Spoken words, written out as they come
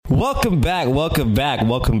Welcome back to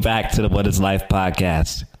the What is Life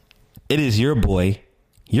podcast. It is your boy,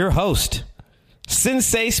 your host,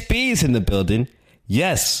 Sensei Speeds in the building.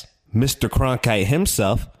 Yes, Mr. Cronkite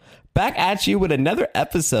himself, back at you with another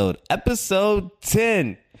episode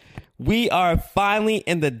 10. We are finally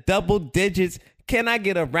in the double digits. Can I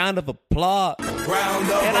get a round of applause?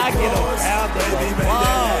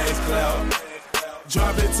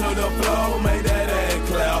 Drop it to the floor, make that ass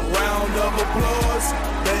clap. Round of applause,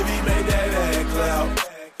 baby, make that ass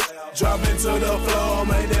clap. Drop it to the floor,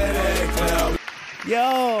 make that ass clap.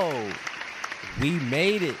 Yo, we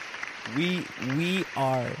made it. We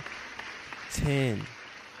are 10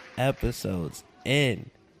 episodes in.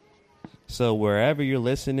 So wherever you're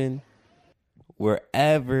listening,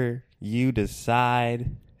 wherever you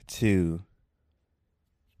decide to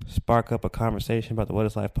spark up a conversation about the What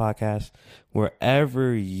is Life podcast,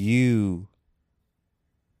 wherever you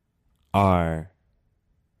are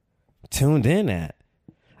tuned in at.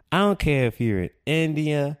 I don't care if you're in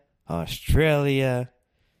India, Australia,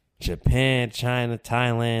 Japan, China,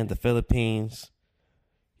 Thailand, the Philippines,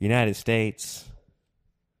 United States,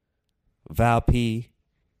 Valp,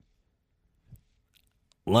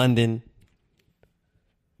 London,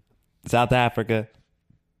 South Africa,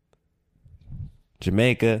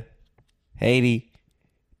 Jamaica, Haiti.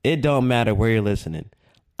 It don't matter where you're listening.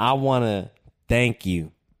 I want to thank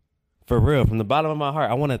you. For real, from the bottom of my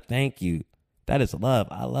heart, I want to thank you. That is love.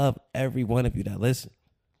 I love every one of you that listen.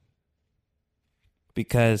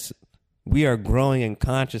 Because we are growing in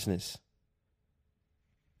consciousness.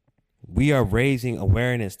 We are raising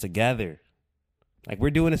awareness together. Like,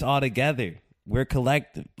 we're doing this all together. We're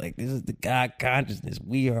collective. Like, this is the God consciousness.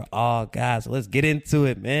 We are all God. So let's get into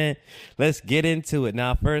it, man. Let's get into it.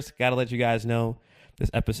 Now, first, got to let you guys know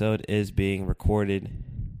this episode is being recorded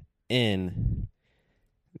in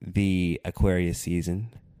the Aquarius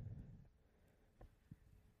season.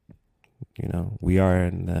 You know, we are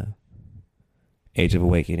in the Age of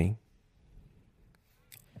Awakening.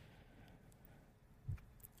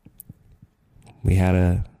 We had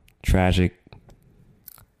a tragic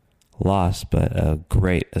loss, but a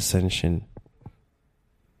great ascension,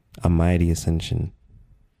 a mighty ascension.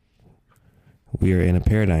 We are in a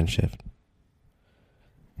paradigm shift.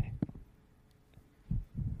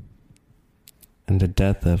 And the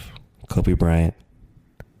death of Kobe Bryant,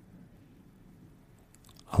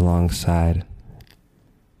 alongside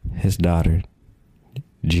his daughter,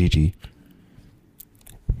 Gigi,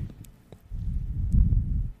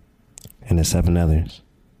 and the 7 others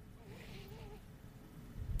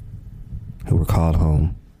who were called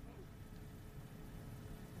home.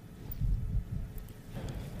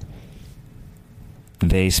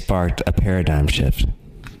 They sparked a paradigm shift.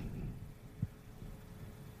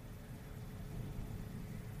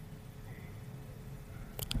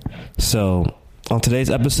 So, on today's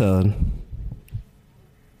episode,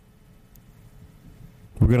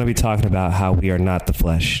 we're going to be talking about how we are not the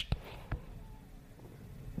flesh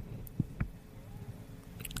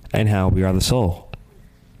and how we are the soul.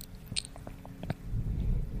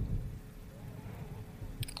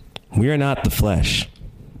 We are not the flesh.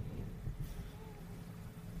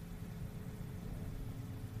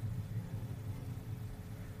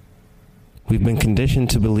 We've been conditioned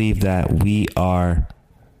to believe that we are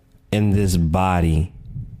in this body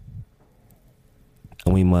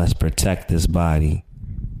and we must protect this body.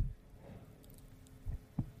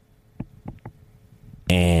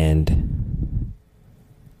 And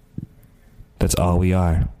that's all we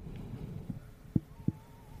are.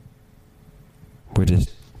 We're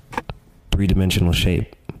just three-dimensional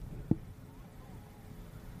shape,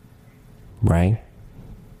 right?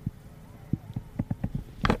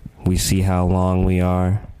 We see how long we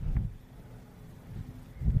are.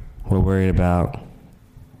 We're worried about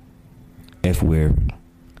if we're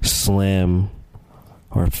slim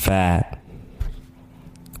or fat.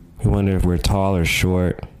 We wonder if we're tall or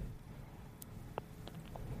short.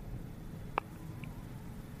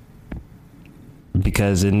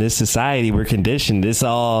 Because in this society, we're conditioned. It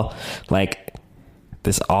all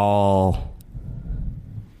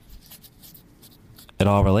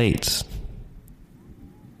relates.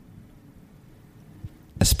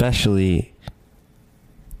 Especially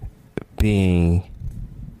being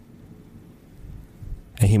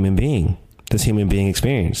a human being, this human being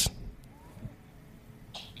experience.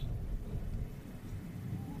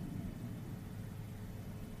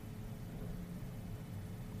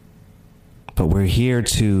 But we're here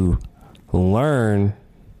to learn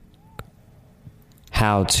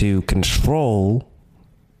how to control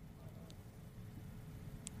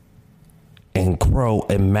and grow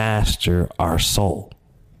and master our soul.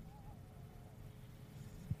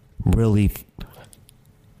 really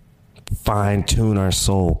fine tune our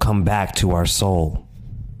soul, come back to our soul,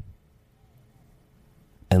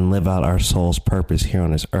 and live out our soul's purpose here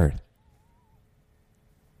on this earth.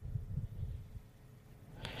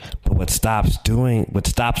 But what stops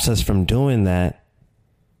us from doing that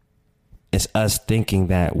is us thinking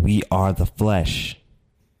that we are the flesh.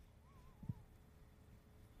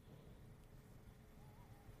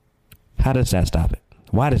 How does that stop it?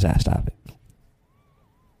 Why does that stop it?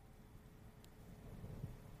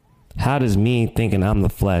 How does me thinking I'm the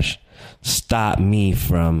flesh stop me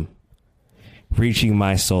from reaching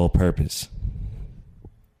my soul purpose?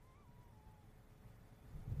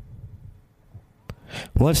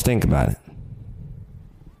 Well, let's think about it.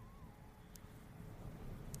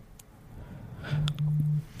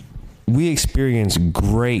 We experience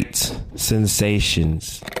great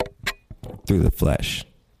sensations through the flesh.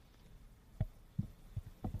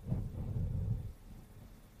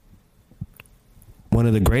 One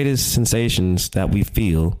of the greatest sensations that we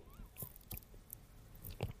feel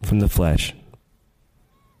from the flesh,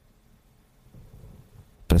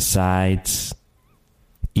 besides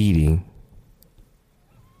eating,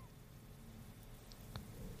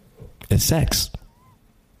 is sex.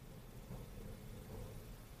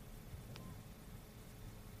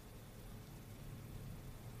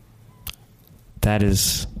 That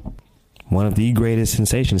is one of the greatest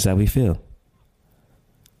sensations that we feel.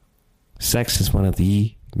 Sex is one of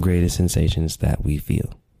the greatest sensations that we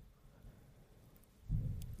feel.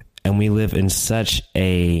 And we live in such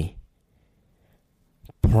a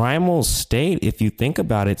primal state, if you think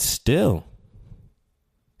about it, still.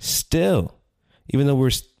 Even though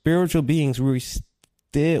we're spiritual beings, we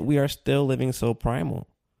are still living so primal.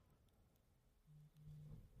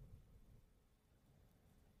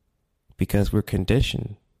 Because we're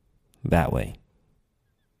conditioned that way.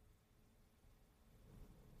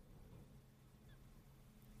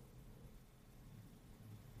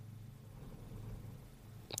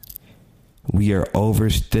 We are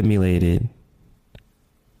overstimulated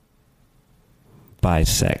by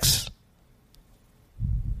sex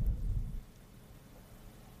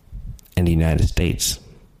in the United States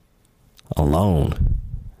alone.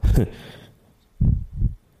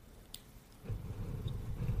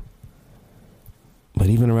 But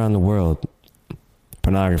even around the world,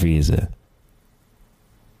 pornography is a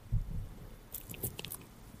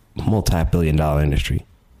multi-billion-dollar industry.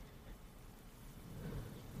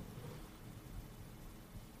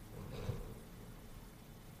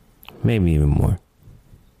 Maybe even more.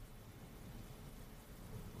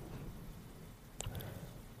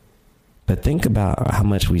 But think about how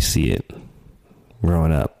much we see it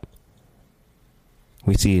growing up.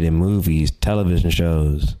 We see it in movies, television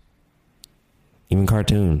shows, even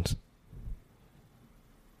cartoons.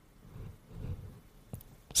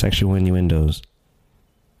 Sexual innuendos.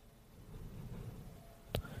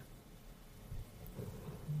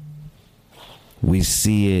 We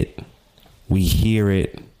see it, we hear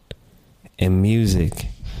it in music.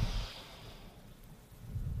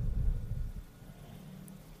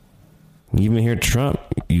 You even hear Trump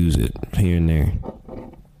use it here and there.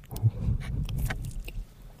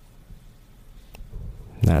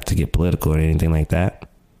 Not to get political or anything like that.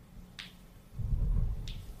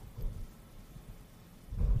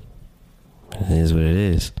 It is what it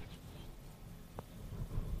is.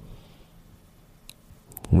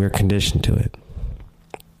 We're conditioned to it.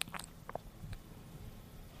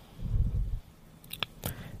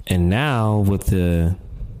 And now with the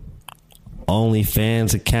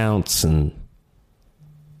OnlyFans accounts and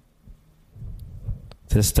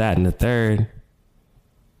this, that, and the third,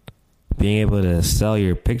 being able to sell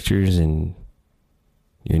your pictures and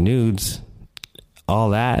your nudes, all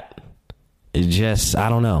that, it just, I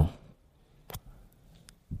don't know.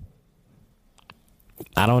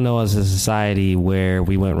 I don't know as a society where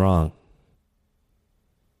we went wrong.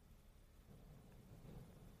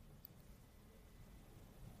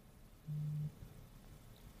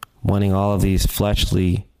 Wanting all of these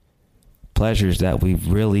fleshly pleasures that we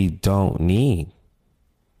really don't need.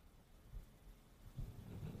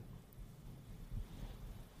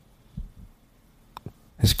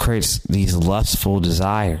 This creates these lustful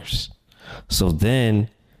desires. So then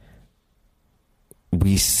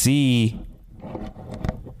we see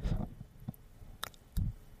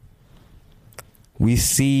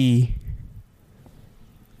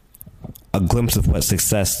a glimpse of what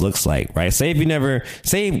success looks like, right? Say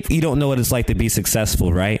you don't know what it's like to be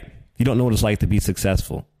successful, right? You don't know what it's like to be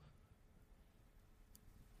successful.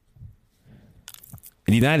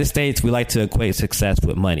 In the United States, we like to equate success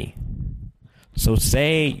with money. So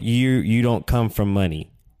say you don't come from money.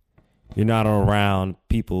 You're not around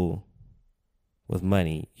people with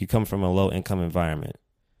money. You come from a low income environment.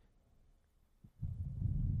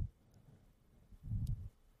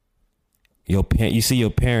 You see your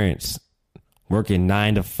parents working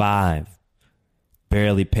 9 to 5,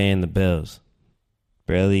 barely paying the bills,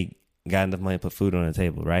 barely got enough money to put food on the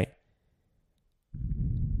table, right?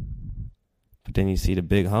 But then you see the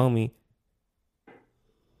big homie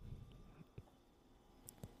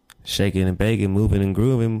shaking and baking, moving and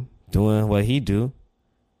grooving, doing what he do.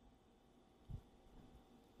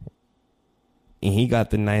 And he got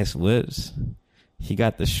the nice whips. He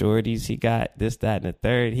got the shorties. He got this, that, and the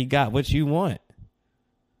third. He got what you want.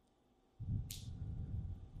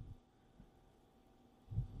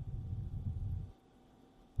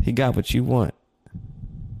 He got what you want.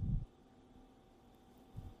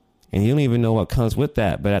 And you don't even know what comes with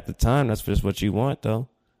that. But at the time, that's just what you want, though.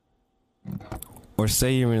 Or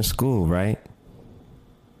say you're in school, right?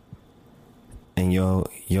 And your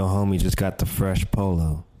homie just got the fresh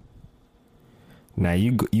polo. Now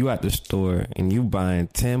you at the store and you buying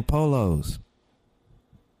 10 polos.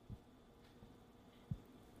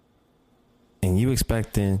 And you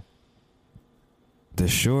expecting the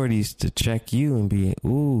shorties to check you and be,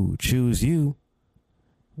 ooh, choose you.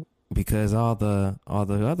 Because all the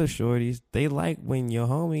other shorties, they like when your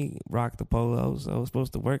homie rock the polos, so it's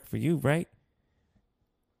supposed to work for you, right?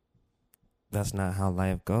 That's not how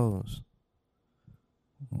life goes.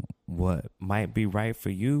 What might be right for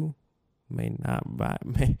you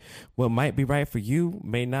what might be right for you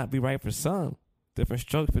may not be right for some. Different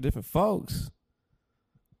strokes for different folks.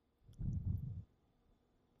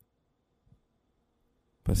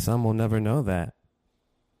 But some will never know that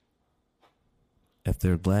if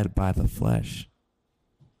they're led by the flesh.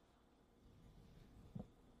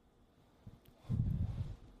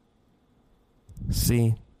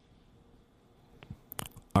 See,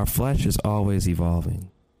 our flesh is always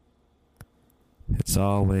evolving. It's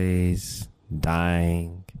always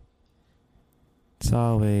dying. It's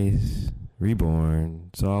always reborn.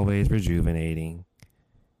 It's always rejuvenating.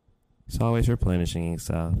 It's always replenishing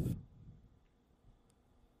itself.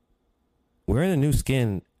 We're in a new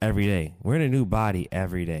skin every day. We're in a new body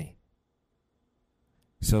every day.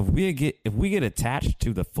 So if we get attached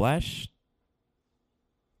to the flesh,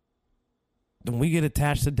 then we get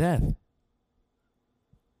attached to death.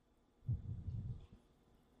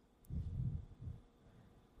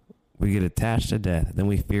 We get attached to death. Then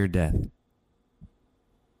we fear death.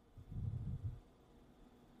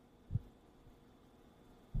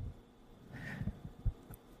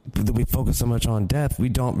 But we focus so much on death, we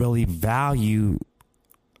don't really value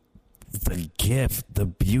the gift, the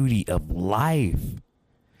beauty of life,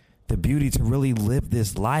 the beauty to really live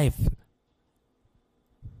this life,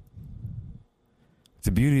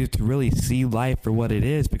 the beauty to really see life for what it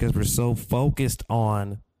is, because we're so focused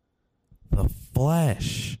on the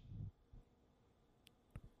flesh.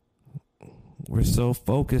 We're so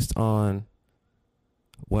focused on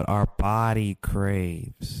what our body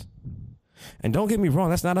craves. And don't get me wrong,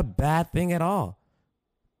 that's not a bad thing at all.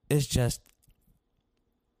 It's just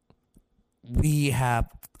we have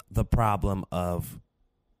the problem of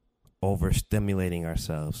overstimulating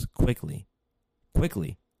ourselves quickly.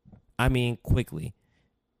 I mean quickly.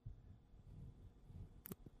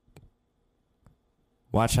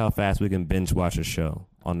 Watch how fast we can binge watch a show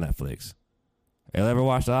on Netflix. You ever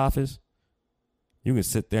watch The Office? You can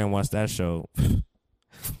sit there and watch that show.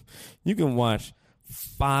 You can watch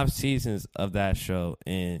 5 seasons of that show.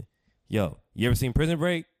 And, yo, you ever seen Prison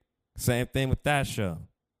Break? Same thing with that show.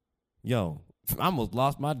 Yo, I almost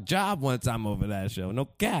lost my job one time over that show. No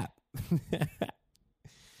cap.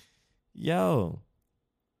 Yo.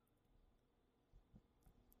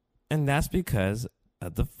 And that's because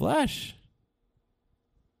of the flesh.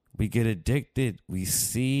 We get addicted. We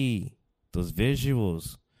see those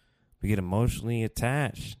visuals. We get emotionally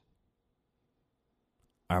attached.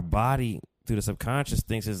 Our body, through the subconscious,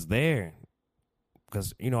 thinks it's there.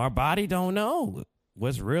 Because, our body don't know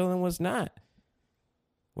what's real and what's not.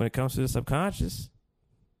 When it comes to the subconscious.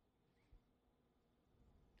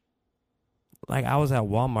 Like, I was at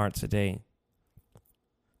Walmart today.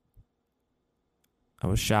 I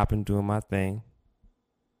was shopping, doing my thing.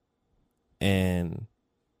 And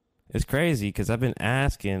it's crazy because I've been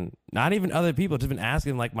asking, not even other people, just been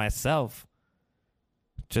asking like myself,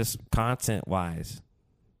 just content-wise,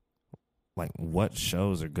 like what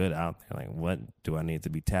shows are good out there? Like what do I need to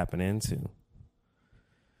be tapping into?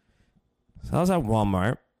 So I was at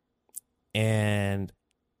Walmart and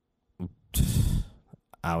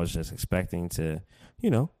I was just expecting to, say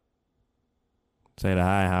the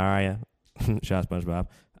hi, how are you? Shout out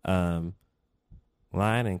SpongeBob.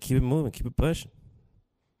 Line and keep it moving, keep it pushing.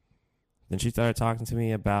 Then she started talking to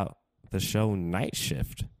me about the show Night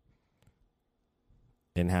Shift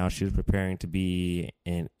and how she was preparing to be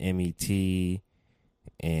an MET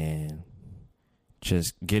and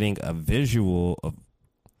just getting a visual of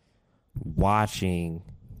watching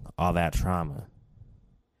all that trauma.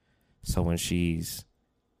 So when she's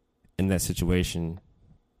in that situation,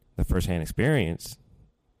 the firsthand experience,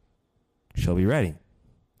 she'll be ready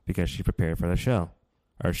because she prepared for the show,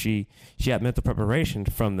 or she had mental preparation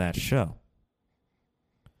from that show.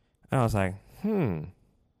 And I was like,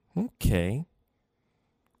 okay,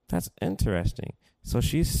 that's interesting. So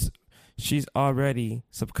she's already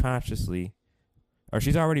subconsciously, or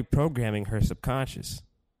she's already programming her subconscious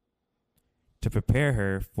to prepare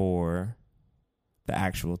her for the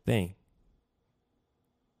actual thing.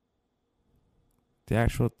 The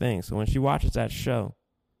actual thing. So when she watches that show,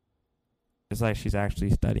 it's like she's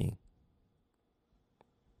actually studying.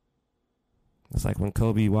 It's like when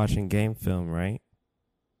Kobe watching game film, right?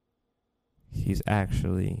 He's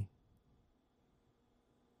actually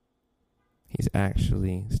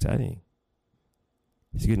studying.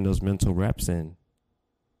 He's getting those mental reps in.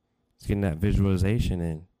 He's getting that visualization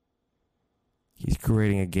in. He's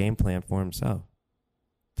creating a game plan for himself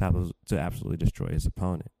to absolutely destroy his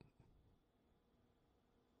opponent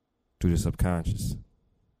through the subconscious.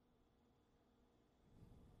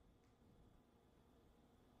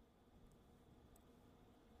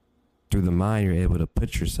 Through the mind, you're able to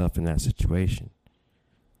put yourself in that situation.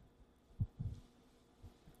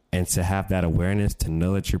 And to have that awareness, to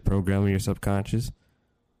know that you're programming your subconscious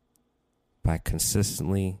by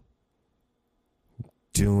consistently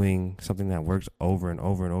doing something that works over and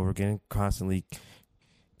over and over again, constantly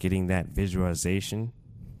getting that visualization,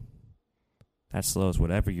 that slows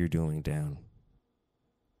whatever you're doing down.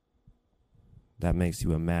 That makes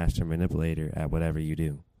you a master manipulator at whatever you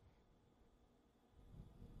do.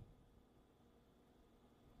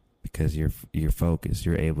 Because you're focused,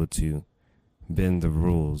 you're able to bend the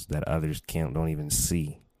rules that others don't even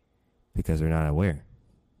see because they're not aware.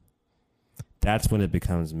 That's when it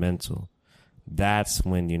becomes mental. That's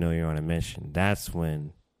when you know you're on a mission. That's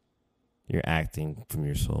when you're acting from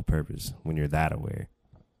your sole purpose, when you're that aware.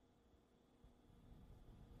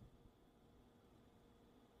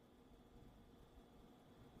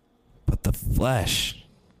 But the flesh,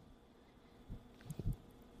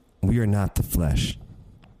 we are not the flesh.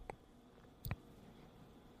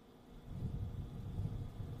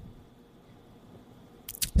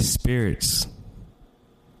 Spirits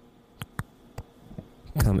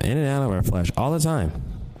come in and out of our flesh all the time.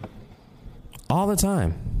 All the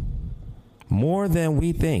time. More than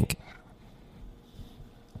we think.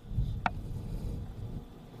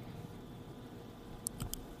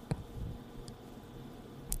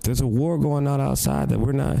 There's a war going on outside that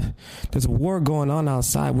we're not. There's a war going on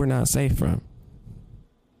outside we're not safe from.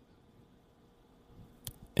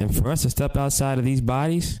 And for us to step outside of these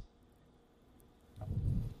bodies,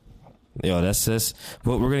 that's just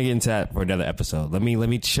well, we're gonna get into that for another episode. Let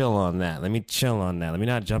me chill on that. Let me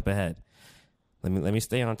not jump ahead. Let me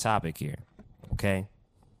stay on topic here. Okay?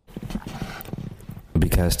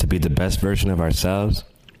 Because to be the best version of ourselves,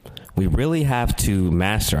 we really have to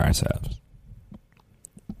master ourselves.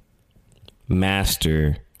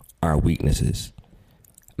 Master our weaknesses.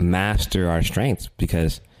 Master our strengths,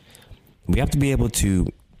 because we have to be able to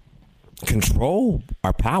control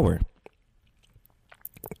our power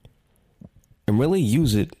and really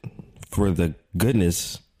use it for the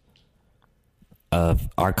goodness of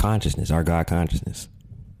our consciousness, our God consciousness.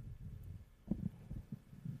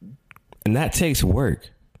 And that takes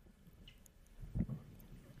work.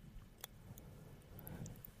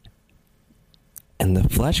 And the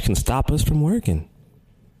flesh can stop us from working.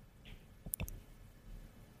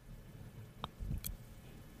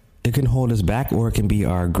 It can hold us back, or it can be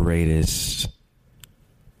our greatest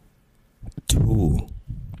tool.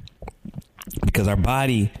 Because our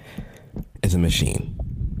body is a machine.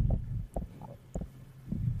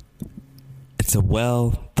 It's a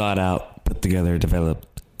well thought out, put together,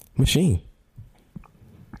 developed machine.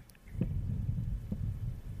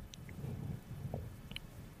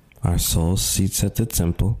 Our soul seats at the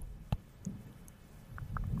temple.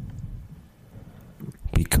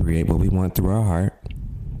 We create what we want through our heart.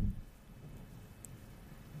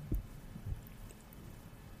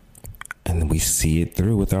 And then we see it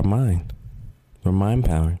through with our mind. We're mind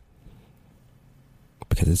power.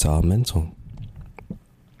 Because it's all mental.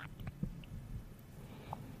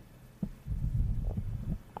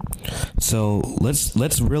 So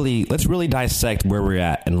let's really dissect where we're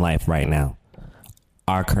at in life right now.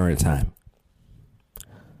 Our current time.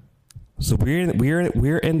 So we're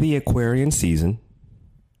in the Aquarian season.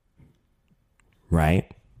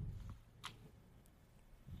 right?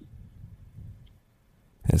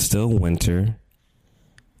 It's still winter,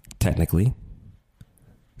 technically.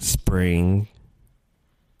 Spring,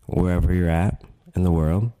 wherever you're at in the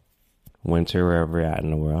world. Winter, wherever you're at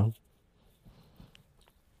in the world.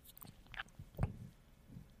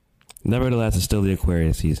 Nevertheless, it's still the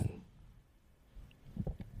Aquarius season.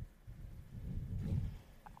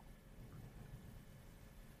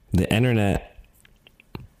 The internet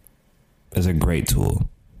is a great tool.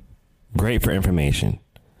 Great for information,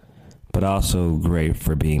 but also great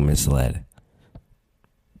for being misled.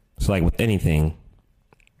 So like with anything,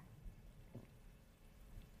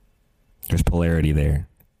 there's polarity there.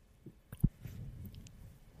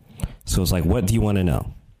 So it's like, what do you want to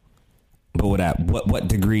know? But what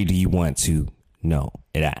degree do you want to know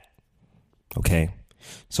it at? Okay.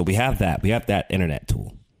 So we have that. We have that internet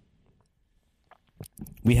tool.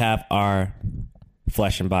 We have our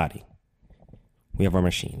flesh and body. We have our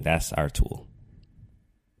machine. That's our tool.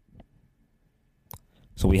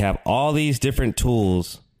 So we have all these different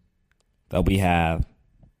tools that we have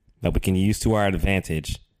that we can use to our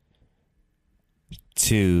advantage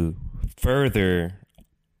to further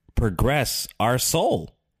progress our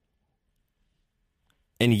soul.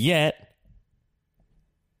 And yet,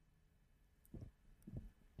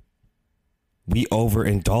 we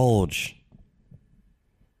overindulge.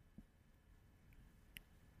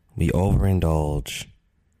 We overindulge.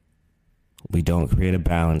 We don't create a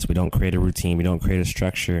balance. We don't create a routine. We don't create a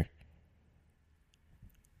structure.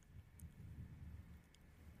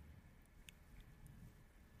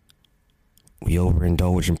 We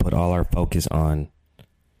overindulge and put all our focus on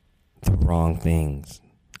the wrong things,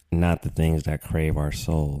 not the things that crave our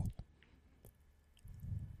soul.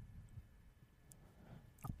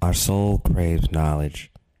 Our soul craves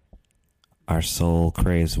knowledge. Our soul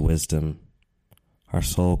craves wisdom. Our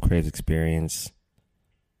soul craves experience.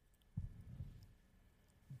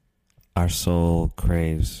 Our soul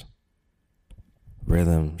craves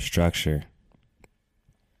rhythm, structure.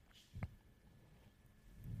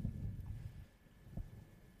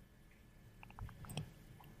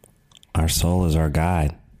 Our soul is our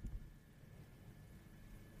guide.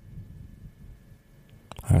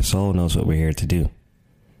 Our soul knows what we're here to do.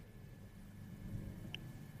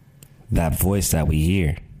 That voice that we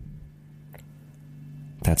hear,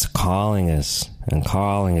 that's calling us and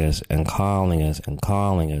calling us and calling us and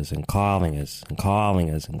calling us and calling us and calling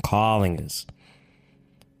us and calling us.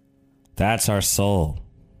 That's our soul.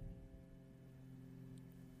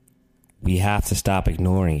 We have to stop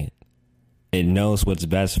ignoring it. It knows what's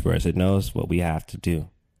best for us. It knows what we have to do.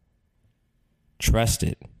 Trust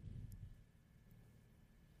it.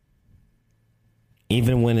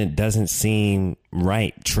 Even when it doesn't seem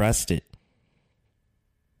right, trust it.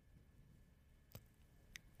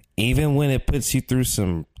 Even when it puts you through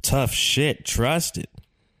some tough shit, trust it.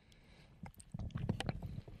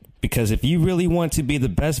 Because if you really want to be the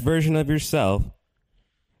best version of yourself,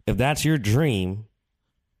 if that's your dream,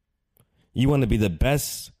 you want to be the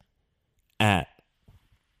best at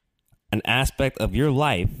an aspect of your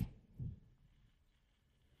life,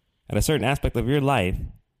 at a certain aspect of your life,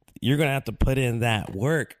 you're going to have to put in that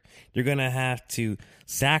work. You're going to have to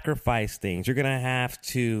sacrifice things. You're going to have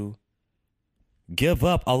to give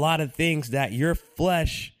up a lot of things that your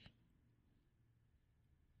flesh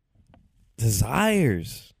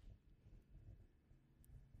desires.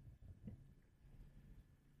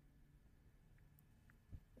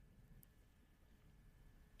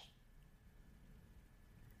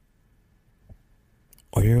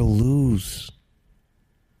 Or you'll lose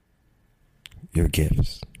your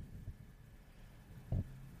gifts.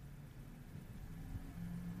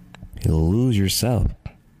 You'll lose yourself.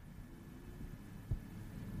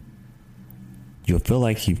 You'll feel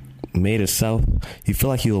like you've made a self. You feel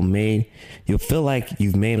like you'll feel like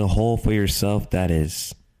you've made a hole for yourself that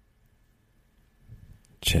is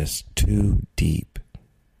just too deep,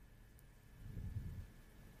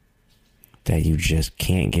 that you just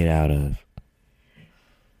can't get out of.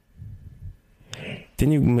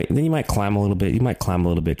 Then you might climb a little bit. You might climb a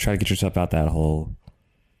little bit. Try to get yourself out that hole.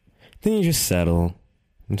 Then you just settle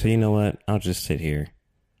until, you know what? I'll just sit here.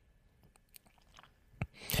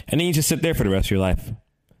 And then you just sit there for the rest of your life.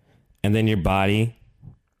 And then your body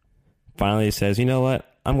finally says, you know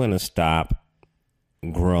what? I'm going to stop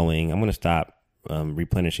growing. I'm going to stop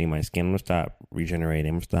replenishing my skin. I'm going to stop regenerating.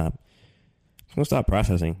 I'm going to stop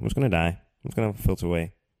processing. I'm just going to die. I'm just going to filter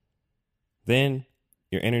away. Then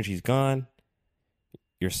your energy's gone.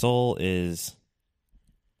 Your soul is,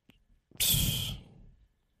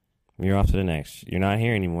 you're off to the next. You're not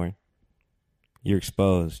here anymore. You're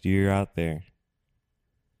exposed. You're out there.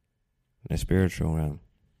 the spiritual realm.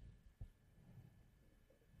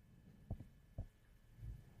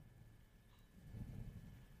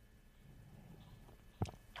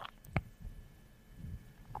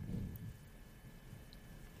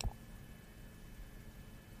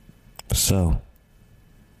 So,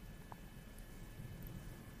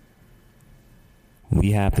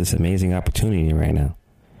 we have this amazing opportunity right now.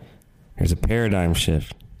 There's a paradigm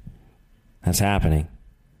shift that's happening.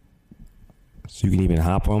 So you can even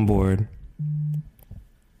hop on board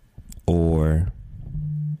or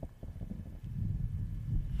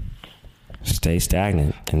stay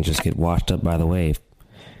stagnant and just get washed up by the wave.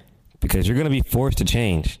 Because you're going to be forced to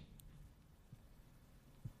change,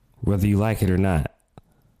 whether you like it or not.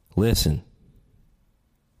 Listen.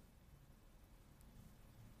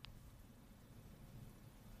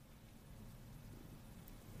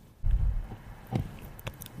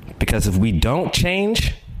 Because if we don't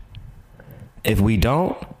change,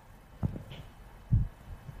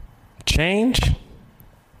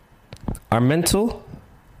 our mental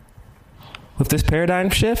with this paradigm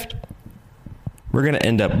shift, we're going to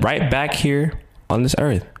end up right back here on this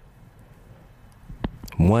earth.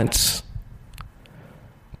 Once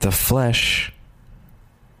the flesh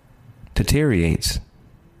deteriorates,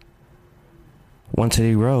 once it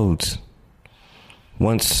erodes,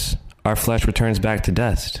 once our flesh returns back to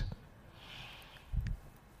dust,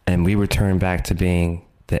 and we return back to being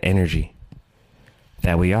the energy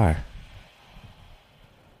that we are.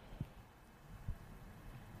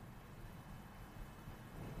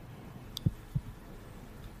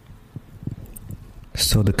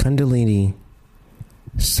 So the Kundalini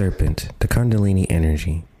serpent, the Kundalini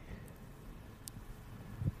energy,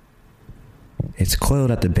 it's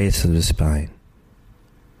coiled at the base of the spine.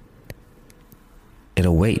 It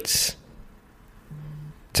awaits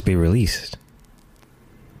to be released,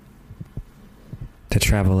 to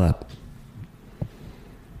travel up,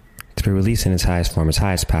 to be released in its highest form, its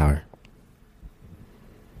highest power.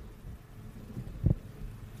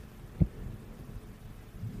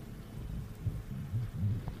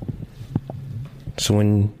 So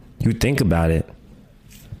when you think about it,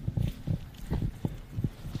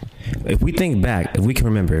 if we think back, if we can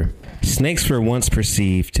remember, snakes were once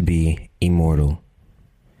perceived to be immortal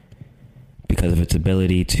because of its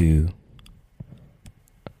ability to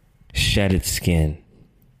shed its skin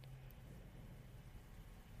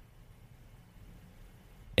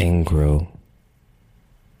and grow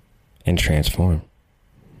and transform.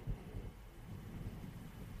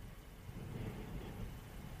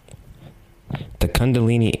 The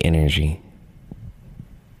Kundalini energy,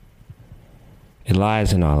 it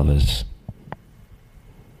lies in all of us.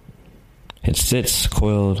 It sits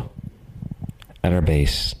coiled at our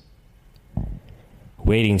base,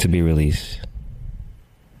 waiting to be released.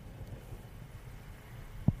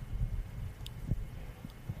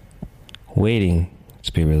 Waiting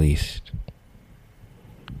to be released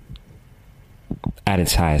at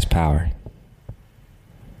its highest power.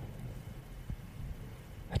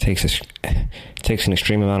 It takes an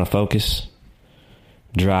extreme amount of focus,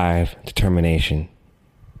 drive, determination,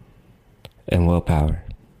 and willpower,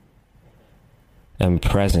 and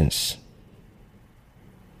presence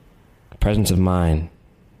of mind,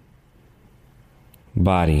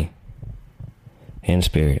 body, and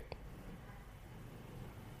spirit.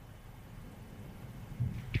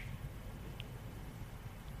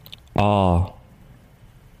 All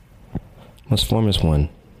must form as one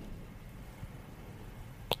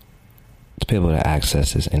to be able to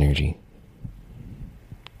access this energy.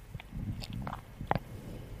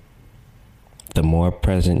 The more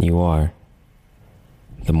present you are,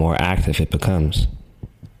 the more active it becomes.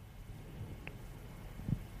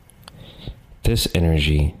 This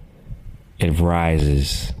energy, it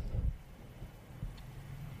rises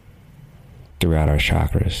throughout our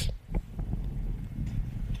chakras.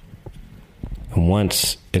 And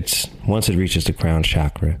once it reaches the crown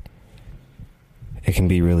chakra, it can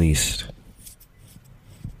be released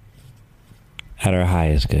at our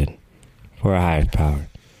highest good, for our highest power.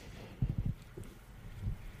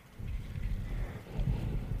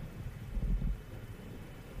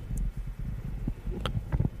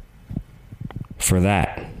 For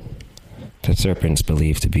that, the serpent's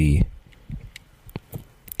believed to be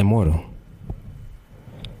immortal.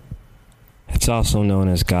 It's also known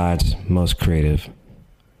as God's most creative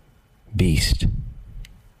beast.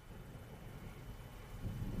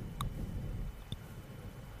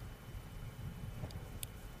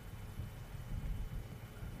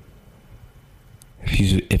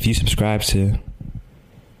 If you subscribe to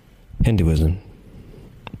Hinduism,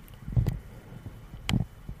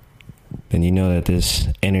 then you know that this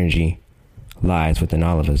energy lies within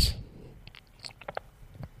all of us.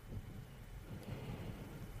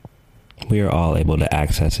 We are all able to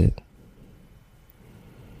access it.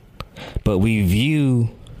 But we view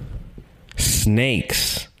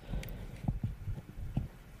snakes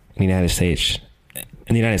in the United States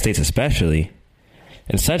especially,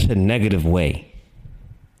 in such a negative way.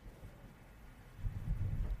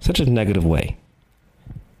 Such a negative way.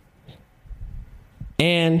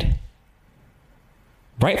 And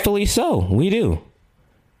rightfully so, we do.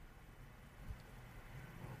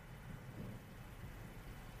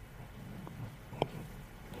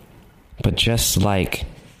 But just like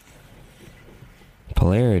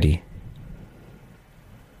polarity,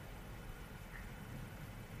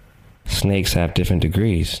 snakes have different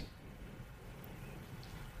degrees.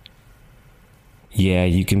 Yeah,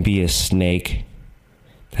 you can be a snake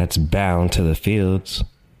that's bound to the fields,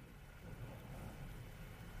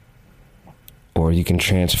 or you can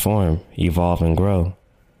transform, evolve, and grow.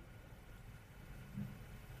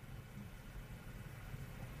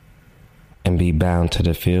 And be bound to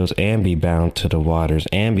the fields, and be bound to the waters,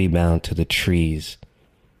 and be bound to the trees,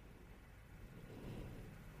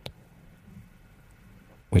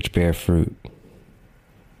 which bear fruit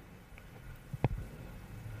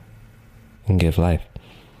and give life.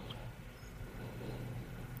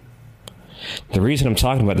 The reason I'm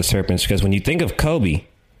talking about the serpents is because when you think of Kobe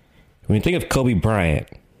Bryant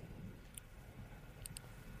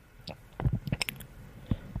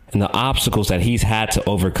and the obstacles that he's had to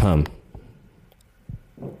overcome,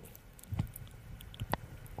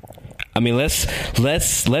 I mean, let's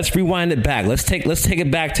rewind it back. Let's take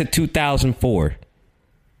it back to 2004.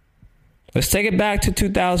 Let's take it back to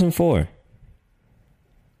 2004.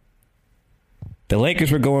 The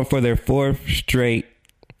Lakers were going for their fourth straight.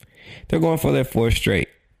 They're going for their fourth straight.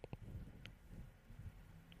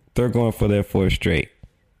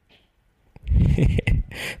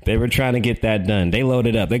 They were trying to get that done. They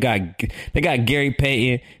loaded up. They got Gary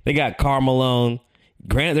Payton. They got Karl Malone.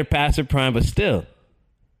 Granted, they're past their prime, but still,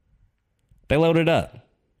 they loaded up.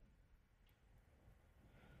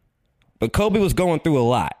 But Kobe was going through a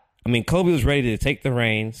lot. I mean, Kobe was ready to take the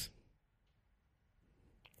reins.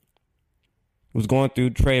 He was going through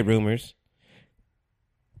trade rumors.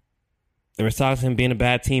 There was talks of him being a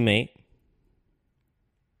bad teammate.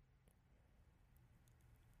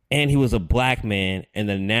 And he was a black man in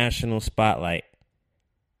the national spotlight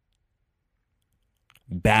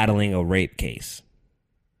battling a rape case.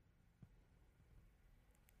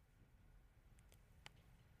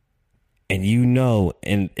 And you know,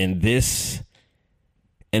 in this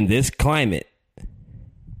climate,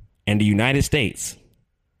 in the United States,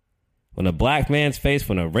 when a black man's faced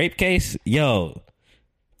with a rape case, 10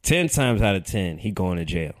 times out of 10, he going to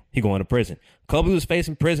jail. He going to prison. Kobe was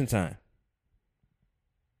facing prison time.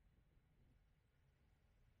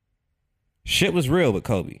 Shit was real with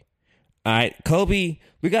Kobe. All right, Kobe,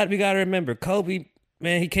 we got to remember, Kobe,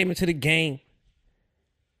 man, he came into the game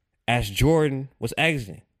as Jordan was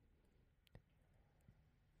exiting.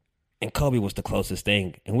 And Kobe was the closest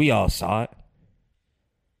thing, and we all saw it.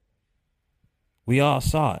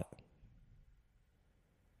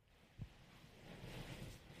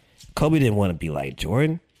 Kobe didn't want to be like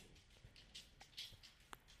Jordan.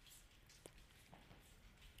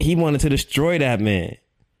 He wanted to destroy that man.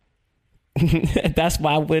 That's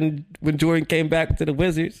why when Jordan came back to the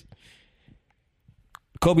Wizards,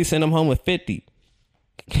 Kobe sent him home with 50.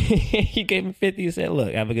 He gave him 50 and said,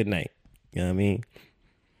 look, have a good night. You know what I mean?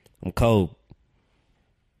 I'm cold.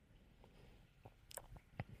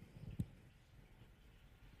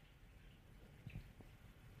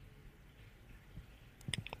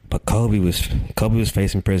 But Kobe was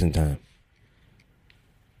facing prison time.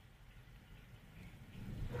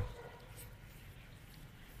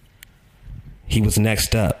 He was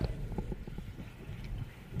next up.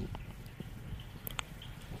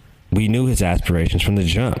 We knew his aspirations from the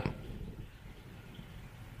jump.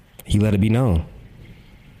 He let it be known.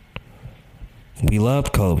 We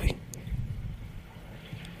loved Kobe.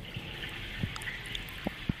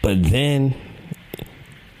 But then,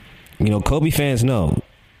 Kobe fans know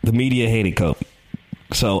the media hated Kobe.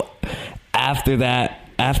 So after that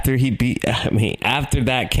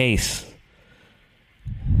case,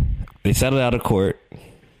 they settled out of court.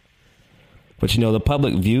 But the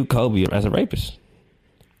public viewed Kobe as a rapist.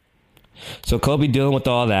 So Kobe dealing with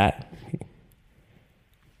all that.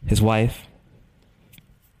 His wife,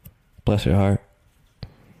 bless her heart.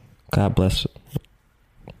 God bless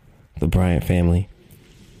the Bryant family.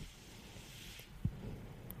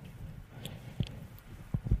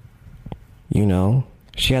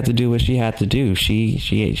 She had to do what she had to do. She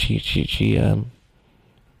said,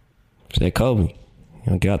 Kobe,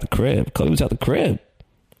 get out the crib. Kobe was out the crib.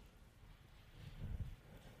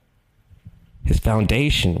 His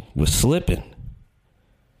foundation was slipping.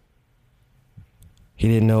 He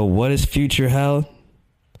didn't know what his future held.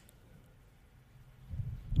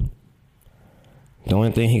 The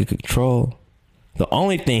only thing he could control, the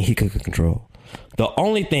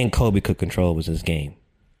only thing Kobe could control was his game.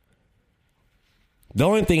 The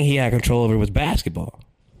only thing he had control over was basketball.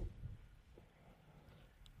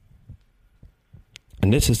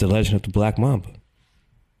 And this is the legend of the Black Mamba.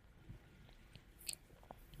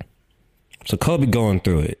 So Kobe going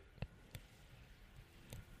through it.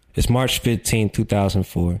 It's March 15,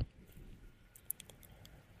 2004.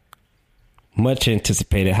 Much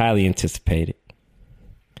anticipated, highly anticipated.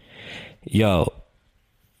 Yo,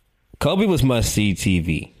 Kobe was must-see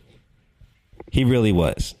TV. He really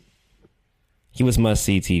was. He was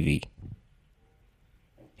must-see TV.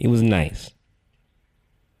 He was nice.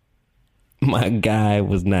 My guy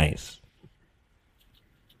was nice.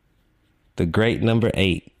 The great number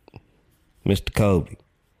 8, Mr. Kobe.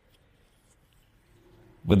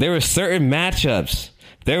 But there were certain matchups.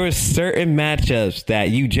 That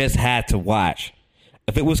you just had to watch.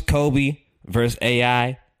 If it was Kobe versus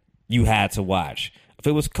AI, you had to watch. If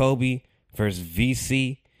it was Kobe versus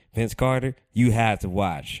VC, Vince Carter, you had to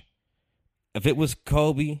watch. If it was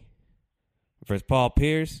Kobe versus Paul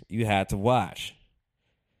Pierce, you had to watch.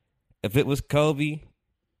 If it was Kobe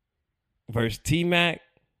versus T-Mac,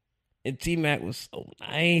 and T-Mac was so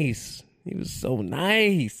nice. He was so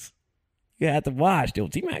nice. You had to watch. Yo,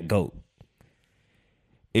 T-Mac GOAT.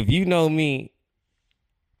 If you know me,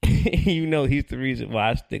 you know he's the reason why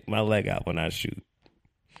I stick my leg out when I shoot.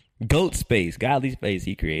 GOAT space, godly space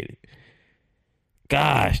he created.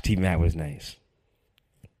 Gosh, T-Mac was nice.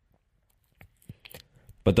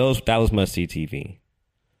 But that was must-see TV.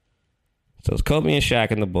 So it's Kobe and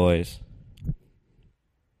Shaq and the boys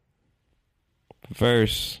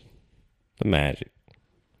versus the Magic.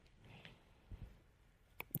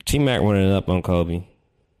 T-Mac running up on Kobe.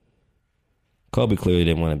 Kobe clearly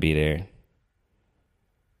didn't want to be there.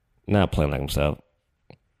 Not playing like himself.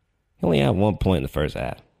 He only had 1 point in the first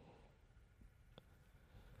half.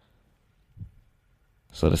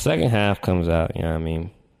 So the second half comes out, you know what I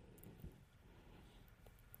mean?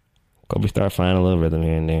 Kobe started finding a little rhythm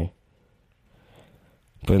here and there.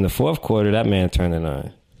 But in the fourth quarter, that man turned it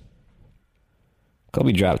on.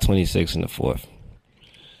 Kobe dropped 26 in the fourth.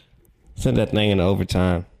 Sent that thing into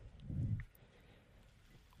overtime.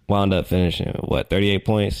 Wound up finishing, 38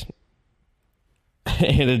 points?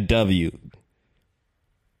 And a W.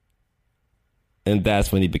 And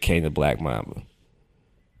that's when he became the Black Mamba.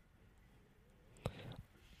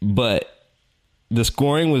 But the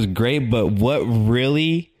scoring was great, but what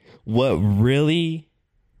really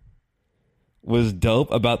was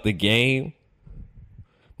dope about the game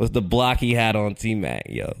was the block he had on T-Mac,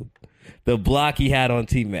 yo. The block he had on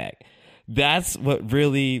T-Mac. That's what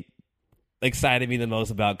really excited me the most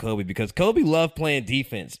about Kobe, because Kobe loved playing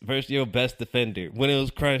defense versus your best defender when it was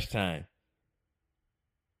crunch time.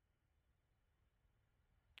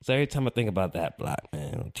 So every time I think about that block,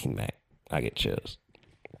 man, T-Mac, I get chills.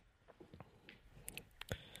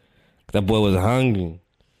 That boy was hungry.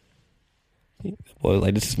 That boy was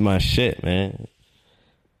like, this is my shit, man.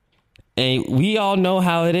 And we all know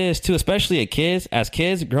how it is, too, especially as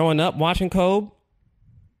kids growing up watching Kobe.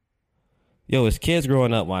 Yo, as kids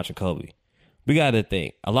growing up watching Kobe, we got to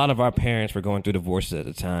think. A lot of our parents were going through divorces at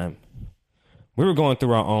the time. We were going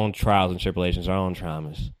through our own trials and tribulations, our own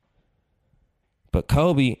traumas. But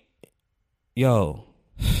Kobe, yo,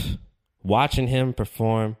 watching him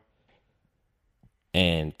perform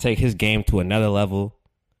and take his game to another level,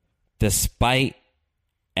 despite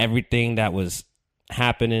everything that was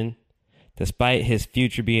happening, despite his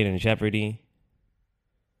future being in jeopardy,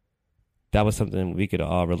 that was something we could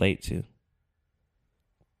all relate to.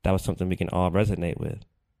 That was something we can all resonate with.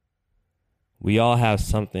 We all have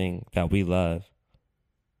something that we love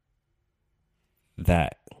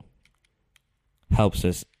that helps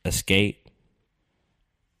us escape,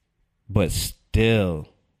 but still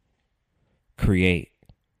create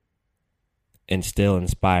and still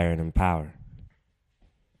inspire and empower.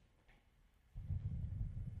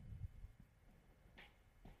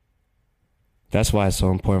 That's why it's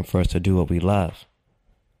so important for us to do what we love.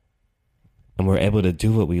 And we're able to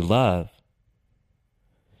do what we love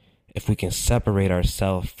if we can separate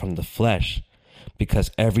ourselves from the flesh.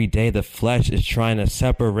 Because every day the flesh is trying to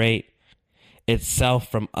separate itself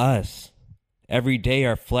from us. Every day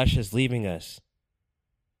our flesh is leaving us.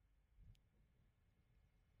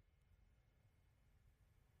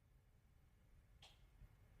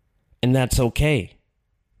 And that's okay.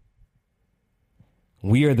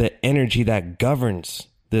 We are the energy that governs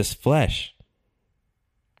this flesh.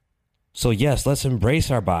 So yes, let's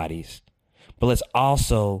embrace our bodies, but let's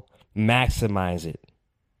also maximize it.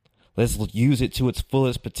 Let's use it to its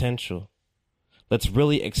fullest potential. Let's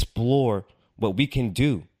really explore what we can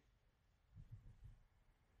do.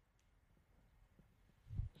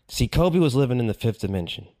 See, Kobe was living in the fifth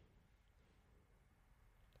dimension.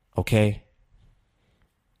 Okay?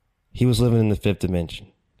 He was living in the fifth dimension.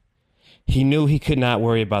 He knew he could not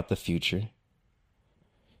worry about the future.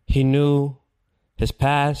 He knew his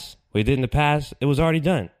past, what he did in the past, it was already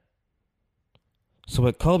done. So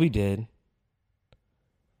what Kobe did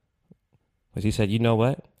was he said, you know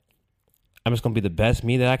what? I'm just going to be the best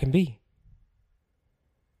me that I can be.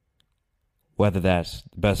 Whether that's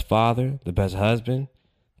the best father, the best husband,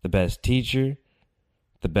 the best teacher,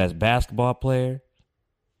 the best basketball player,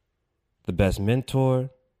 the best mentor,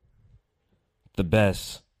 the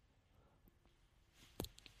best,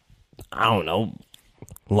 I don't know,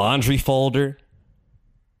 laundry folder.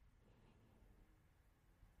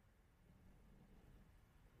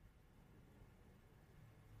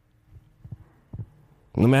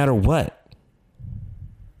 No matter what.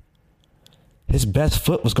 His best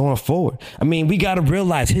foot was going forward. I mean, we got to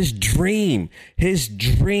realize his dreams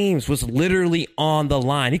was literally on the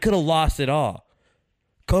line. He could have lost it all.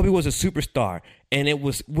 Kobe was a superstar, and it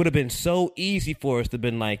would have been so easy for us to have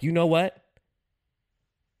been like, you know what?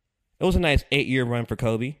 It was a nice 8-year run for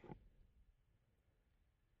Kobe.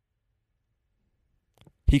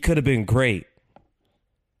 He could have been great.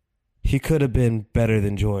 He could have been better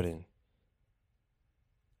than Jordan.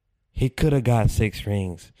 He could have got 6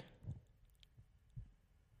 rings.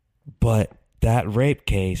 But that rape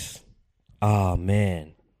case, oh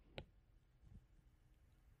man.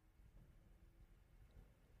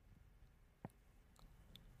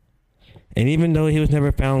 And even though he was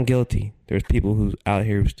never found guilty, there's people who out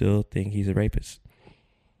here who still think he's a rapist.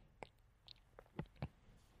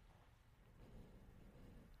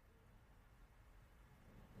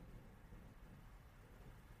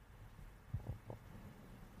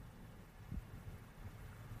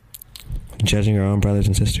 Judging your own brothers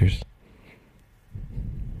and sisters.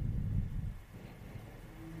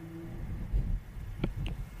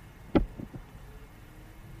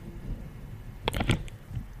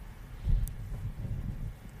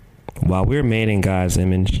 While we're made in God's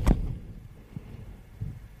image,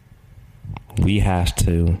 we have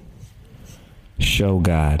to show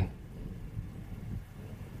God.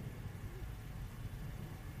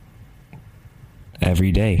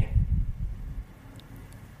 Every day.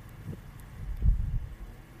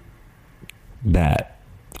 That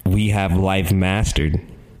we have life mastered.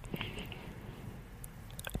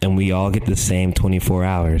 And we all get the same 24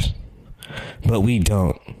 hours. But we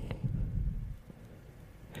don't.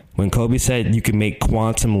 When Kobe said you can make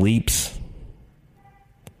quantum leaps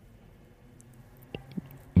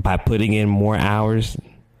by putting in more hours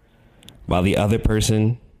while the other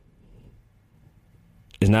person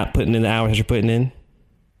is not putting in the hours that you're putting in.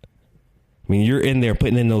 I mean, you're in there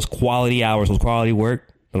putting in those quality hours, those quality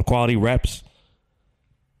work, those quality reps.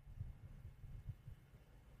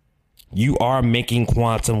 You are making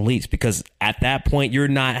quantum leaps because at that point you're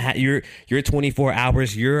not your 24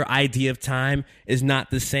 hours, your idea of time is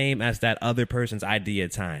not the same as that other person's idea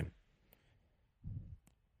of time.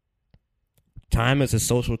 Time is a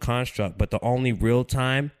social construct, but the only real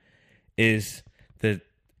time is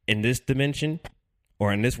in this dimension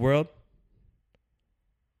or in this world.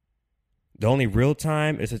 The only real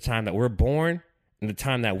time is the time that we're born and the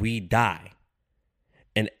time that we die.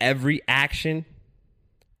 And every action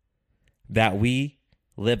that we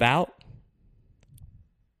live out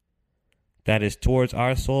that is towards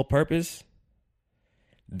our sole purpose,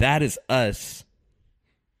 that is us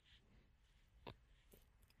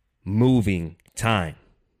moving time.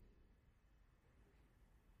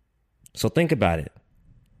 So think about it.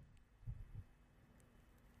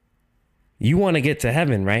 You want to get to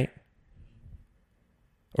heaven, right?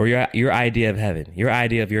 Or your idea of heaven, your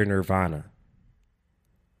idea of your nirvana.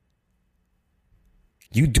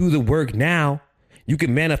 You do the work now, you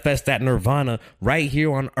can manifest that nirvana right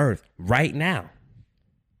here on earth, right now.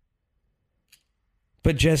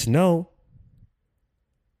 But just know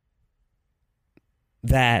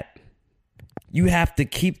that you have to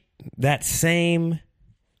keep that same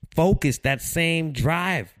focus, that same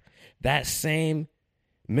drive, that same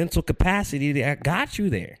mental capacity that got you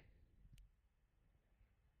there.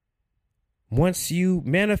 Once you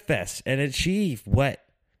manifest and achieve what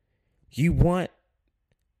you want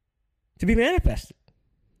to be manifested.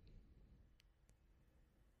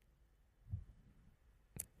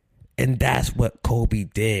 And that's what Kobe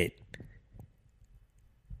did.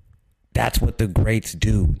 That's what the greats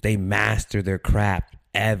do. They master their craft.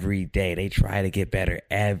 every day. They try to get better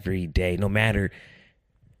every day, no matter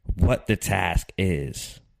what the task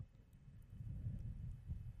is.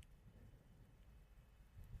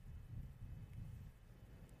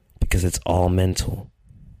 Because it's all mental.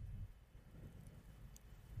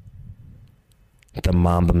 The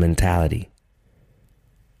Mamba mentality.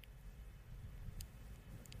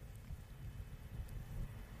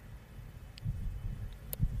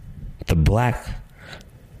 The black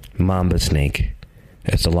mamba snake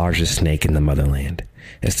is the largest snake in the motherland.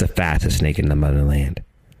 It's the fastest snake in the motherland.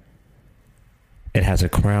 It has a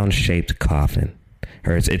crown-shaped coffin,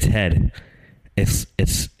 or its head. It's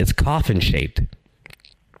coffin-shaped,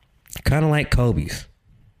 kind of like Kobe's.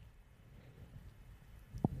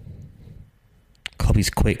 Kobe's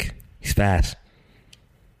quick. He's fast.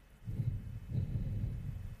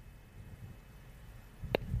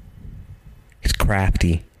 He's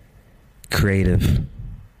crafty, creative.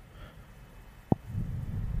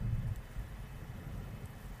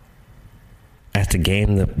 As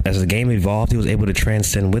the game evolved, he was able to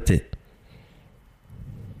transcend with it,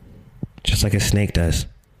 just like a snake does.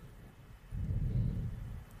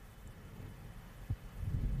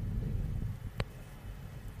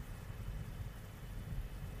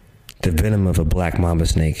 The venom of a black mamba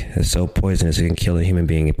snake is so poisonous it can kill a human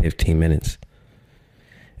being in 15 minutes.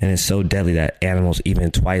 And it's so deadly that animals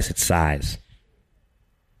even twice its size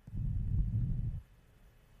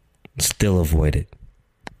still avoid it.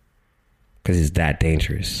 Because it's that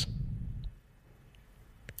dangerous.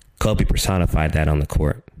 Kobe personified that on the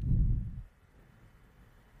court.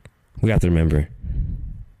 We have to remember,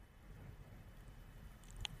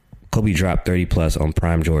 Kobe dropped 30 plus on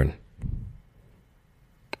Prime Jordan.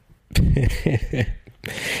 I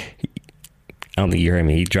don't think you heard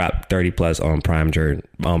me. He dropped 30 plus on Prime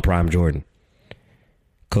Jordan.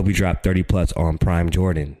 Kobe dropped 30 plus on Prime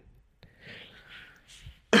Jordan.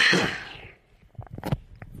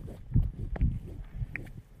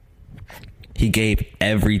 He gave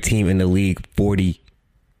every team in the league 40.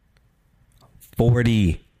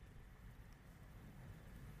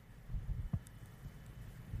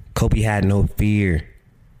 Kobe had no fear.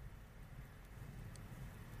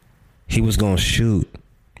 He was going to shoot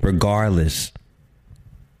regardless.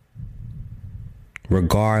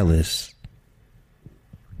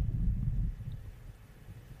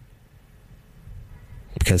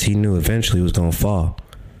 Because he knew eventually he was going to fall.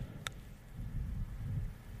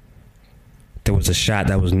 There was a shot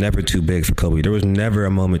that was never too big for Kobe. There was never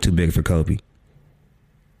a moment too big for Kobe.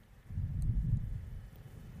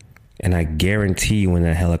 And I guarantee you when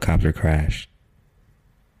that helicopter crashed,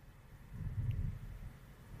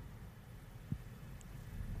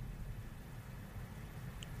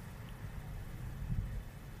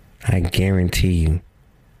 I guarantee you.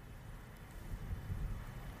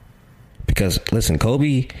 Because, listen,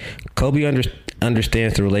 Kobe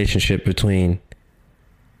understands the relationship between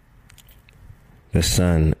the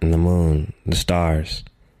sun and the moon, the stars.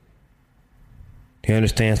 He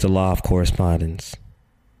understands the law of correspondence.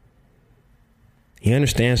 He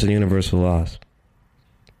understands the universal laws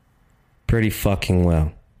pretty fucking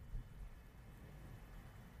well.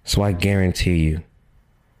 So I guarantee you,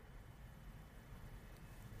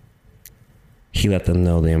 he let them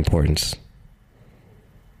know the importance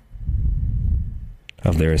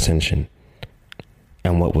of their ascension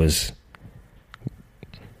and what was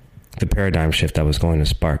the paradigm shift that was going to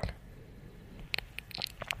spark.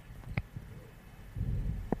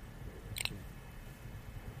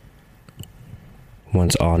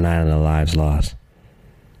 Once all 9 of the lives lost.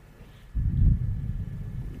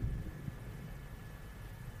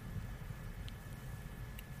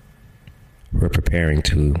 We're preparing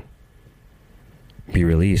to be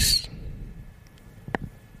released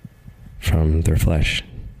from their flesh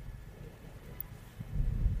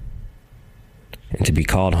and to be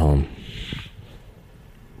called home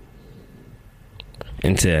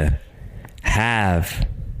and to have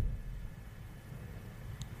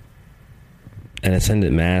an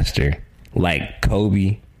ascended master like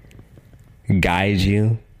Kobe guide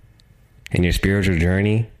you in your spiritual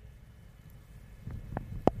journey.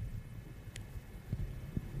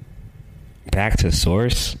 Back to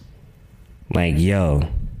source. Like, yo,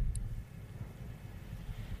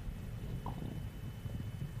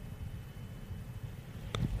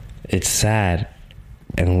 it's sad,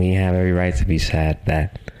 and we have every right to be sad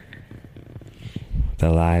that the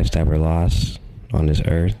lives that were lost on this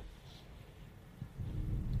earth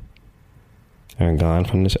are gone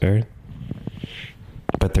from this earth,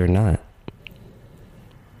 but they're not.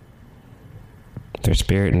 Their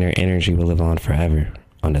spirit and their energy will live on forever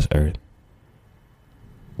on this earth.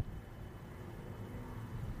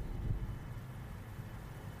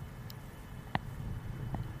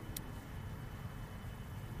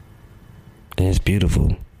 it's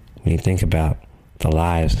beautiful when you think about the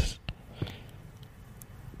lives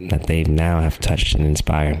that they now have touched and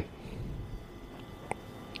inspired.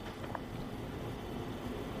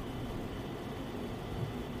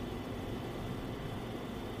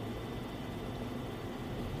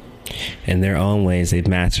 In their own ways, they've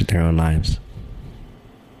mastered their own lives.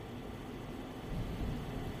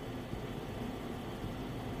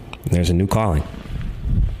 There's a new calling.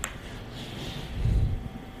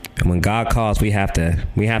 And when God calls, we have to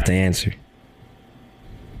answer.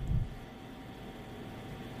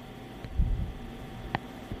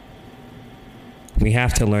 We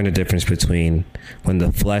have to learn the difference between when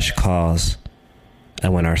the flesh calls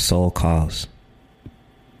and when our soul calls.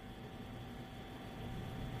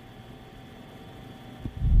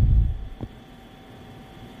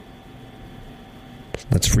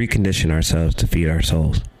 Let's recondition ourselves to feed our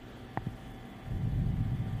souls.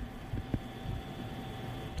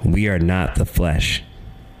 We are not the flesh.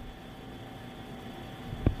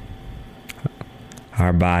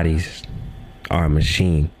 Our bodies are a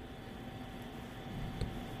machine.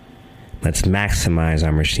 Let's maximize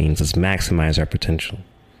our machines. Let's maximize our potential.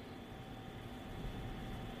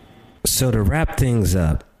 So to wrap things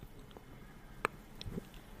up,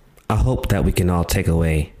 I hope that we can all take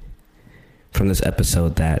away from this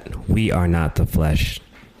episode that we are not the flesh.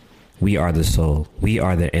 We are the soul. We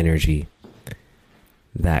are the energy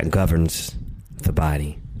that governs the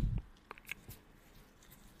body.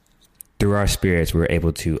 Through our spirits, we're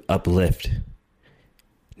able to uplift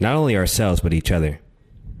not only ourselves, but each other.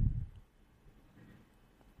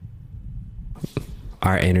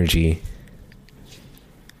 Our energy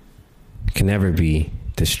can never be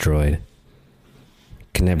destroyed,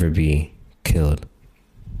 can never be killed.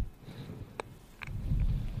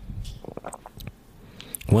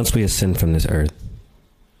 Once we ascend from this earth,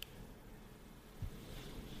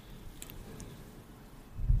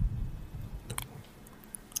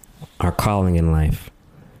 our calling in life,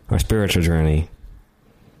 our spiritual journey,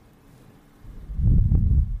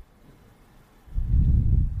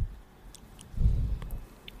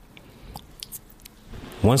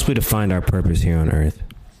 once we define our purpose here on earth,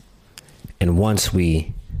 and once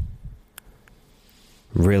we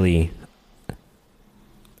really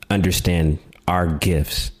understand our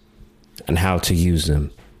gifts and how to use them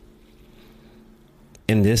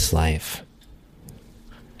in this life,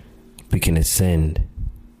 we can ascend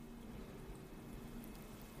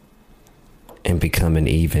and become an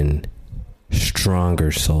even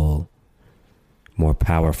stronger soul, more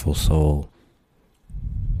powerful soul,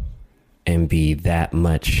 and be that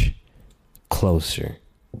much closer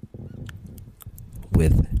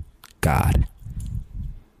with God.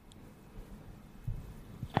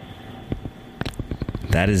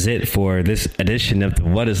 That is it for this edition of the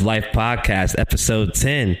What is Life podcast, episode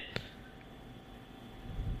 10.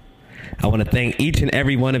 I want to thank each and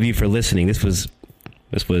every one of you for listening. This was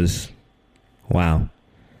wow.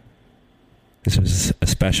 This was a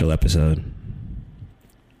special episode.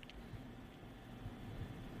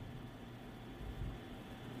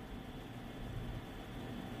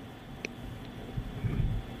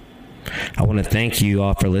 I want to thank you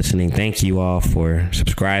all for listening. Thank you all for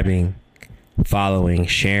subscribing, following,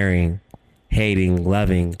 sharing, hating,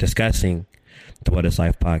 loving, discussing the What is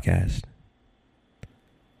Life podcast.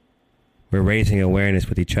 We're raising awareness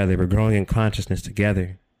with each other. We're growing in consciousness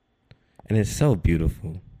together. And it's so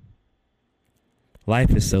beautiful.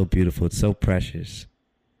 Life is so beautiful. It's so precious.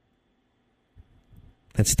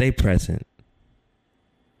 Let's stay present.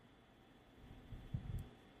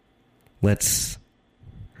 Let's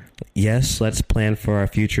plan for our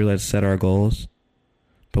future. Let's set our goals.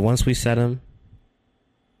 But once we set them,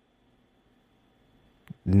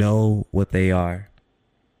 know what they are.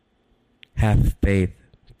 Have faith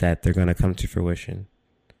that they're going to come to fruition.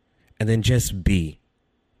 And then just be.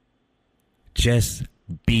 Just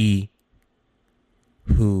be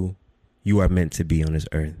who you are meant to be on this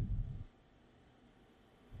earth.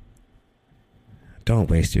 Don't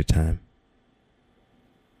waste your time.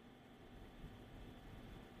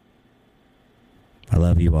 I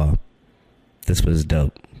love you all. This was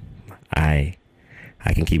dope. I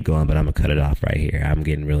can keep going, but I'm going to cut it off right here. I'm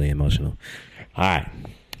getting really emotional. All right.